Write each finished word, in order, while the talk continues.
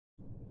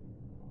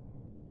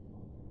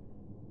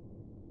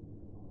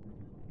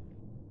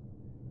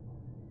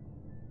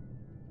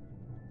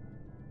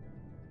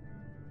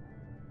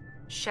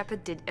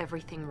Shepard did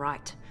everything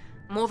right.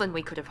 More than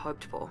we could have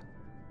hoped for.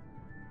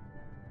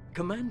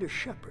 Commander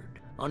Shepard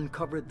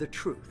uncovered the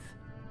truth.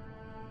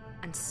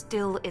 And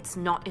still, it's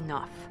not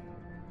enough.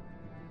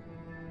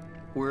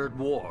 We're at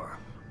war.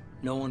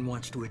 No one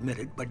wants to admit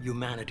it, but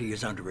humanity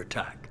is under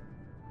attack.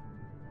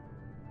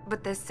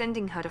 But they're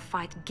sending her to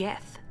fight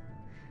Geth.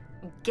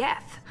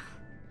 Geth!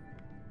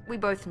 We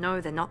both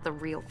know they're not the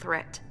real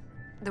threat.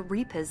 The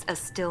Reapers are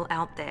still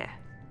out there.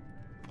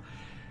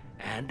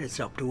 And it's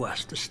up to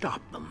us to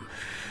stop them.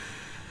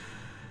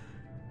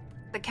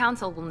 The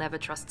Council will never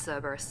trust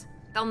Cerberus.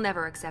 They'll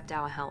never accept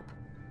our help,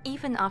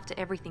 even after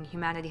everything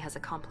humanity has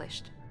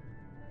accomplished.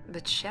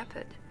 But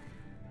Shepard,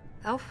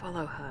 they'll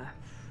follow her.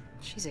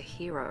 She's a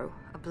hero,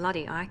 a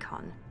bloody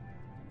icon.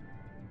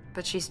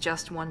 But she's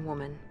just one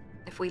woman.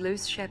 If we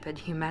lose Shepard,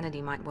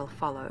 humanity might well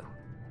follow.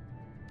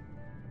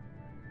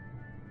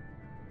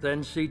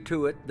 Then see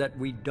to it that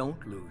we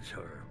don't lose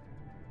her.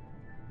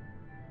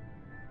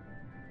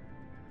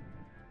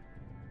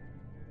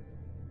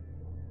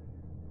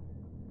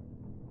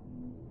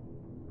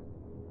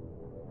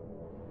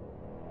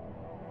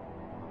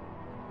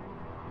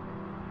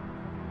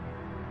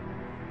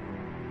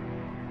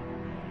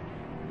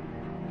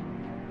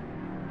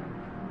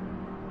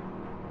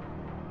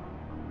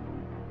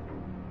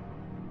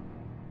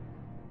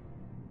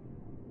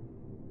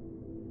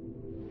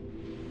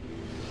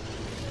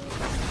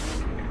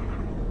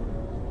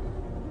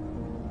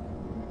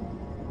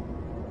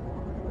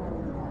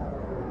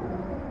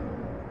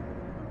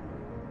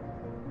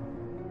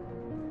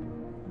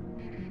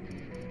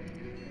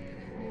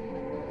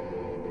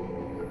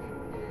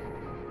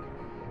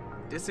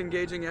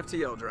 Disengaging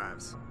FTL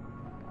drives.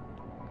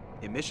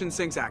 Emission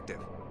sinks active.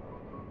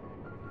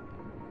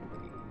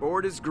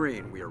 Board is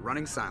green. We are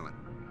running silent.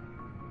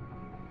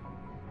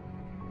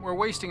 We're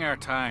wasting our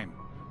time.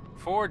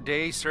 4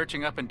 days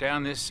searching up and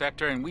down this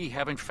sector, and we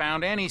haven't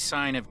found any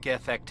sign of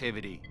Geth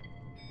activity.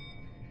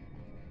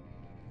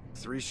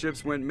 3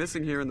 ships went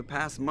missing here in the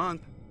past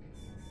month.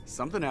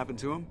 Something happened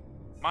to them.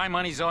 My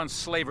money's on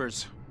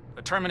slavers.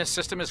 The Terminus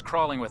system is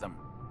crawling with them.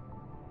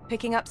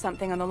 Picking up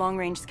something on the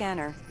long-range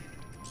scanner.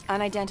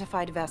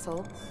 Unidentified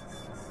vessel.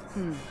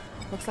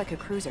 Looks like a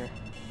cruiser.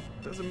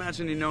 Doesn't match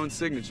any known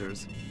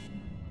signatures.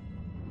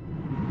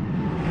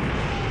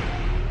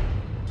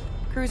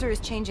 Cruiser is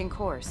changing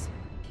course.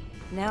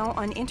 Now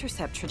on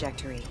intercept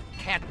trajectory.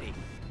 Can't be.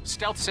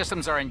 Stealth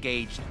systems are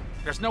engaged.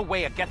 There's no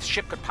way a Geth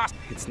ship could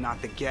possibly... It's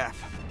not the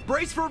Geth.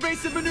 Brace for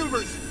evasive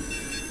maneuvers!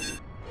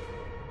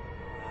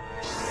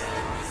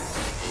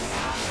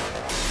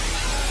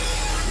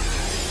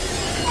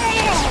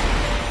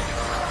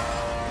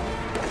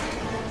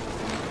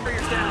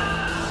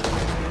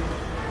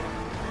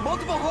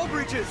 Multiple hull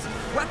breaches!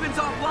 Weapons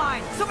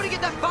offline! Somebody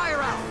get that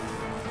fire out!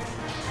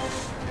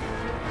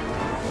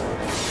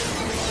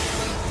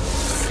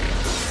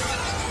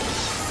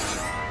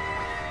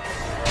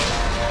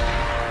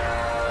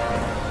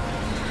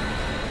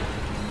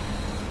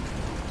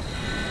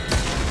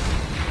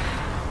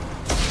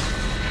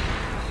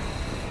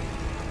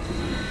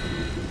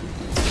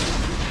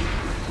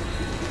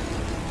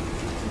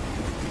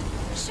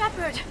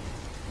 Shepard!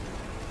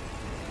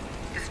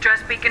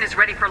 Distress beacon is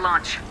ready for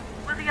launch.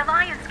 Will the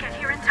Alliance get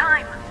here in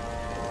time?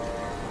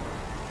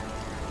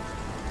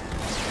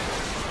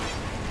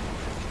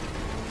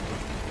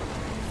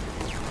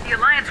 The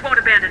Alliance won't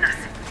abandon us.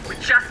 We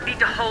just need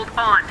to hold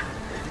on.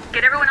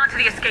 Get everyone onto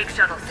the escape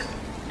shuttles.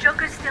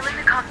 Joker's still in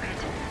the cockpit.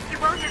 He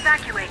won't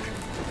evacuate.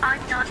 I'm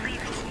not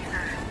leaving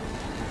either.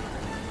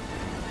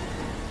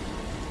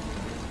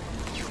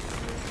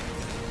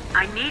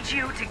 I need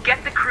you to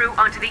get the crew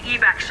onto the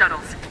evac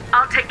shuttles.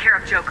 I'll take care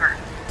of Joker.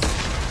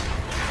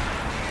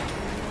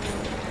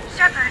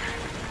 Shepard!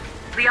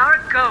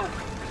 Liara, go!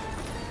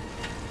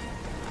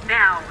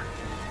 Now.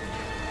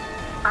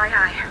 Aye,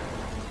 aye.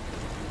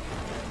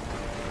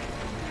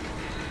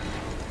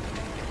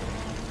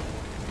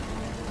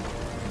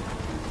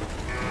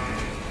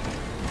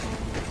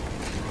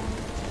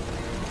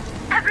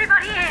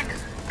 Everybody in!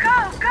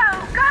 Go,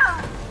 go,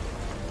 go!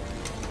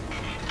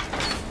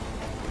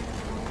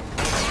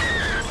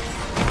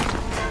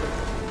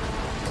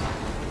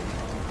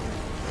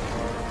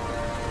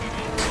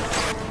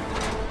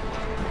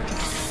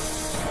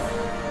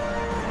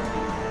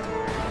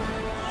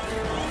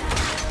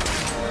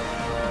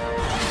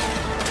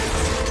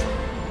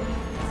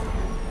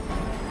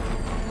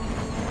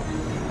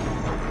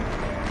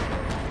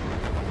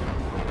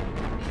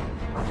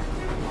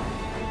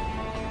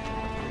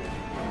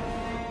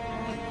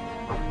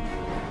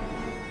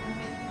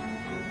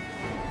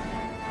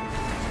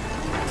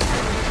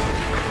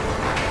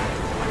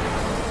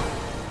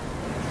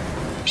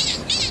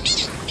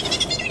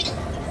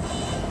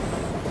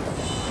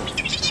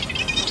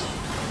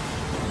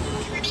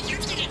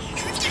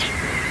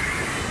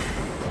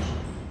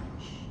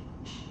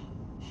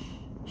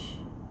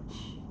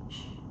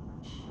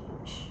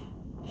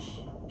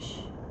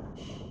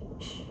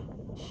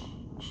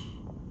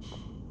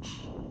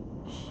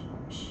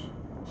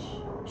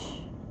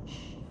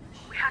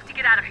 We have to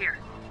get out of here.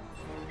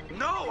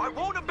 No, I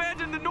won't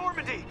abandon in the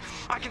Normandy!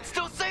 I can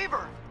still save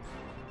her!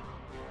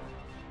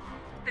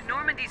 The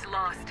Normandy's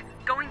lost.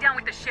 Going down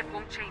with the ship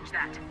won't change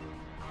that.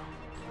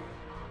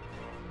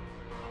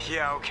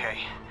 Yeah, okay.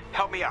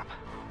 Help me up.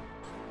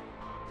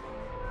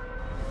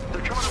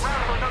 They're coming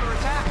around for another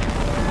attack!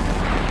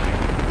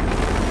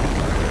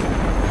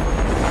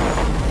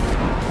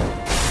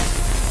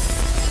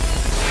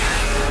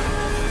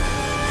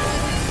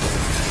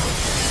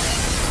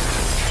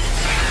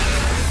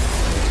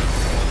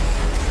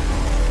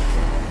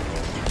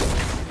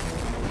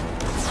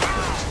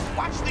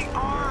 Watch the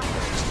arm!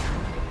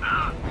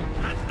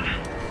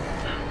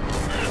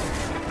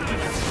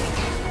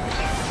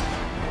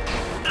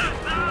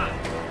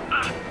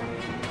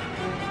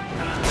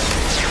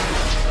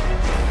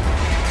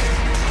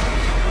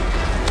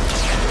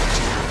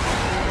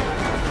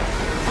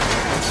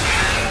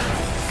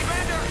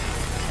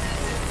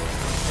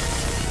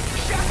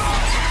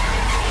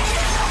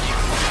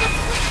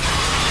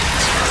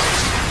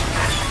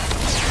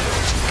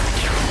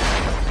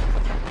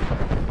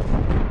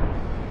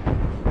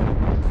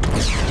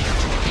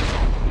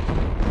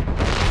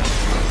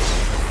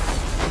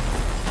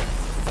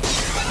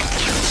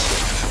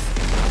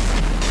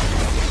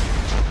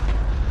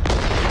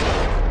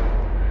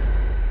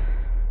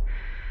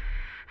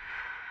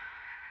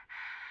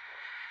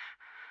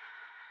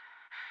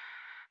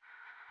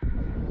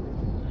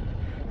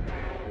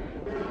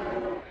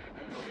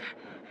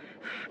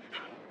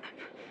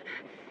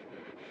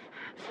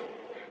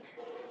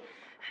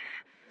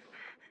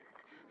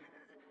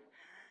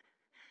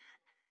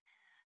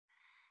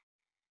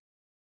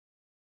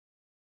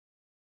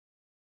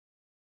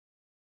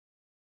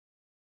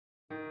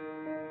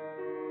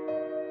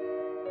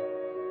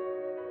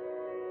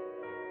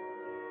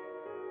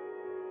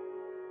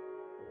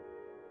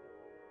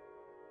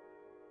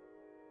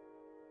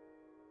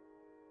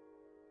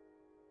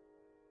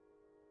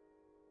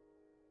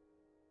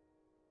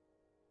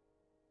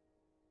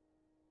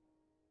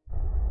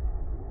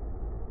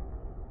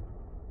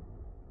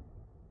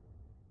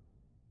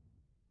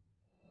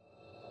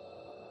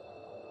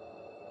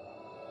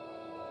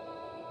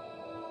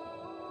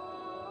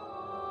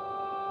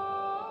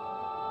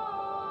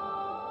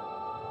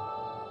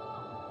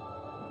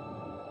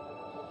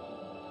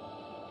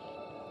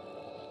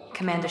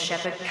 Commander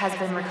Shepard has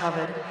been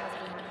recovered.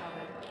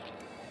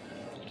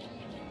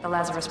 The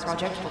Lazarus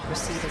Project will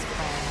proceed as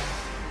planned.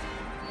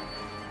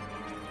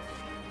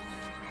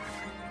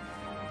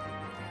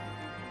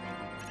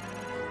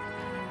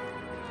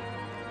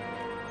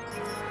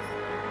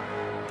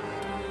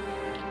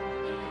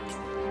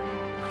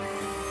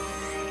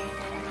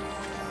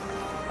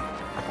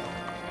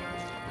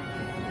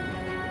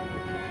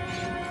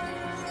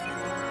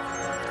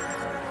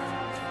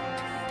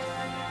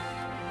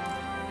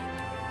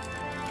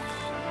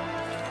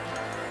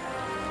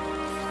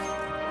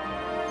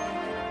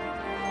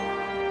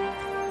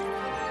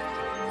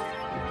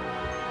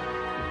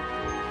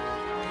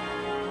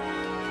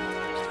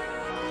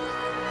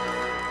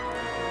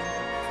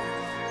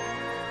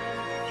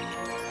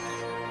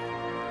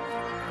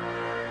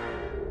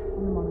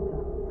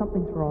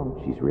 Something's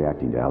wrong. She's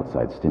reacting to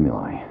outside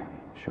stimuli,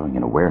 showing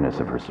an awareness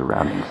of her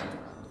surroundings.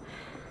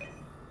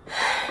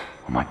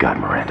 Oh my God,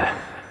 Miranda.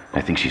 I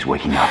think she's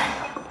waking up.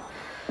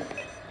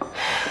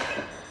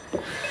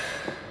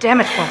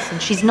 Damn it, Watson.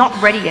 She's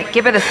not ready yet.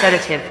 Give her the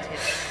sedative.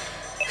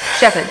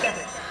 Shepard,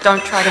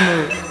 don't try to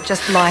move.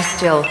 Just lie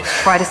still.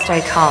 Try to stay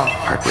calm.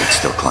 Heart rate's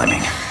still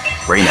climbing.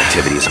 Brain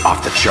activity is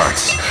off the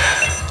charts.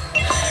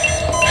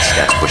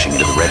 Stats pushing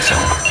into the red zone.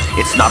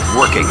 It's not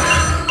working.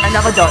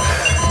 Another dose.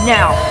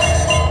 Now.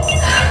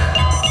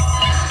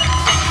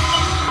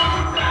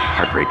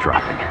 Heart rate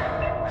dropping.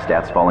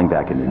 Stats falling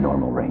back into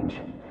normal range.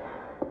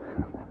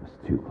 That was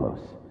too close.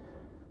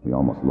 We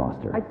almost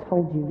lost her. I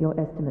told you your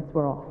estimates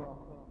were off.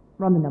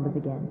 Run the numbers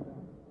again.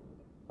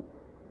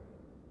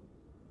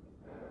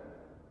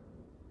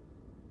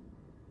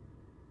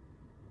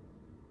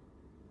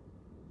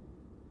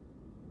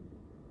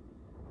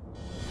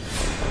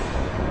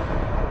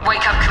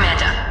 Wake up, Commander.